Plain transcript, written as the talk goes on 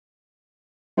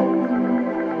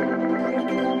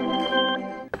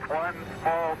One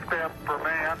small step for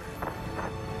man,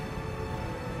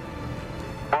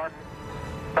 one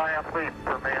giant leap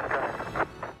for mankind.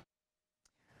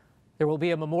 There will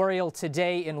be a memorial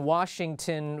today in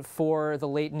Washington for the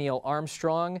late Neil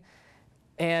Armstrong.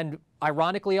 And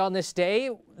ironically, on this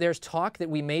day, there's talk that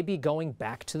we may be going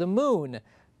back to the moon.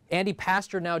 Andy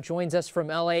Pasztor now joins us from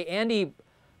LA. Andy,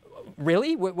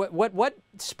 really? What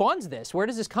spawns this? Where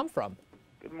does this come from?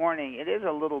 Good morning. It is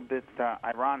a little bit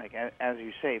ironic, as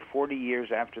you say, 40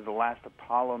 years after the last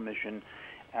Apollo mission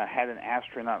had an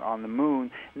astronaut on the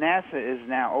moon. NASA is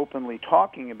now openly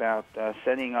talking about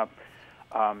setting up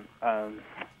a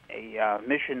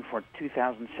mission for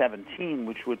 2017,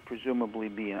 which would presumably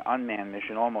be an unmanned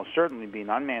mission, almost certainly be an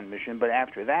unmanned mission. But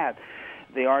after that,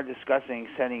 they are discussing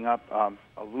setting up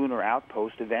a lunar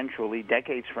outpost eventually,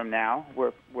 decades from now,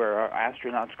 where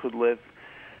astronauts could live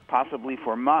possibly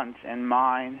for months and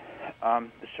mine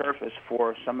the surface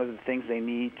for some of the things they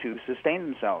need to sustain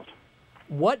themselves.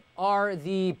 What are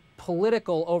the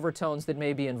political overtones that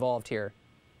may be involved here?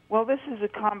 Well, this is a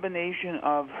combination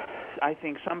of, I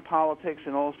think, some politics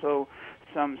and also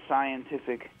some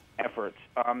scientific efforts.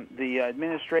 The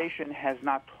administration has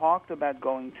not talked about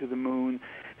going to the moon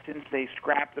since they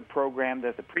scrapped the program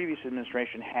that the previous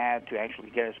administration had to actually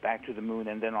get us back to the moon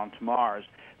and then on to Mars.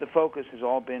 The focus has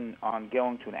all been on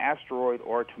going to an asteroid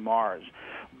or to Mars.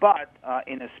 But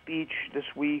in a speech this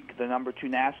week, the #2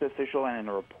 NASA official, and in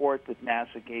a report that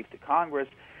NASA gave to Congress,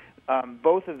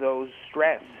 both of those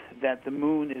stress that the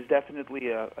moon is definitely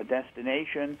a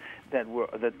destination that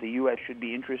the U.S. should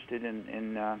be interested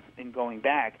in going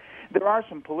back. There are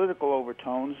some political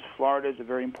overtones. Florida is a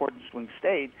very important swing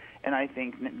state, and I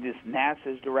think this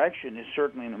NASA's direction is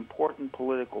certainly an important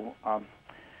political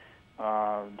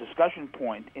discussion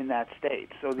point in that state.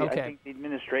 So I think the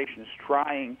administration is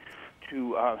trying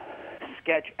to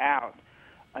sketch out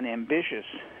an ambitious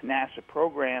NASA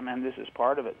program, and this is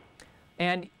part of it.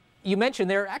 And you mentioned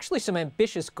there are actually some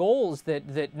ambitious goals that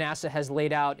NASA has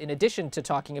laid out in addition to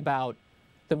talking about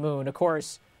the moon. Of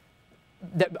course,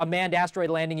 a manned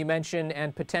asteroid landing you mentioned,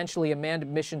 and potentially a manned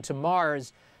mission to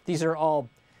Mars. These are all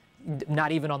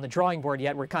not even on the drawing board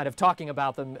yet. We're kind of talking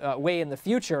about them way in the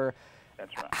future.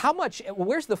 That's right. How much,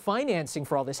 where's the financing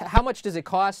for all this? How much does it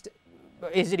cost?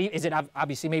 Is it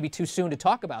obviously maybe too soon to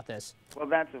talk about this? Well,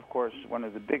 that's, of course, one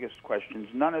of the biggest questions.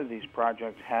 None of these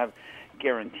projects have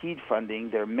guaranteed funding.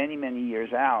 They're many, many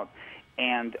years out,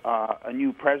 and a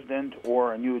new president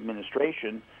or a new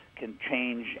administration can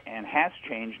change and has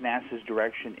changed NASA's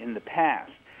direction in the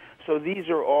past. So these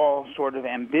are all sort of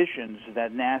ambitions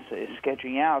that NASA is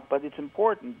sketching out, but it's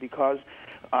important because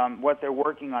what they're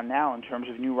working on now in terms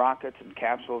of new rockets and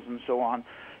capsules and so on,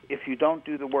 if you don't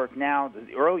do the work now,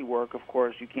 the early work, of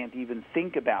course, you can't even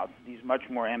think about these much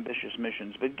more ambitious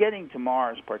missions. But getting to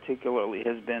Mars particularly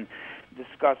has been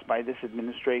discussed by this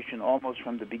administration almost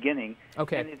from the beginning,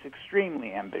 and it's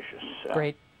extremely ambitious.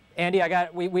 Great. Andy,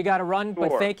 we got to run, Sure.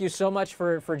 But thank you so much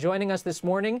for joining us this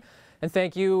morning, and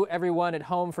thank you, everyone at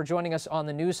home, for joining us on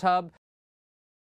the News Hub.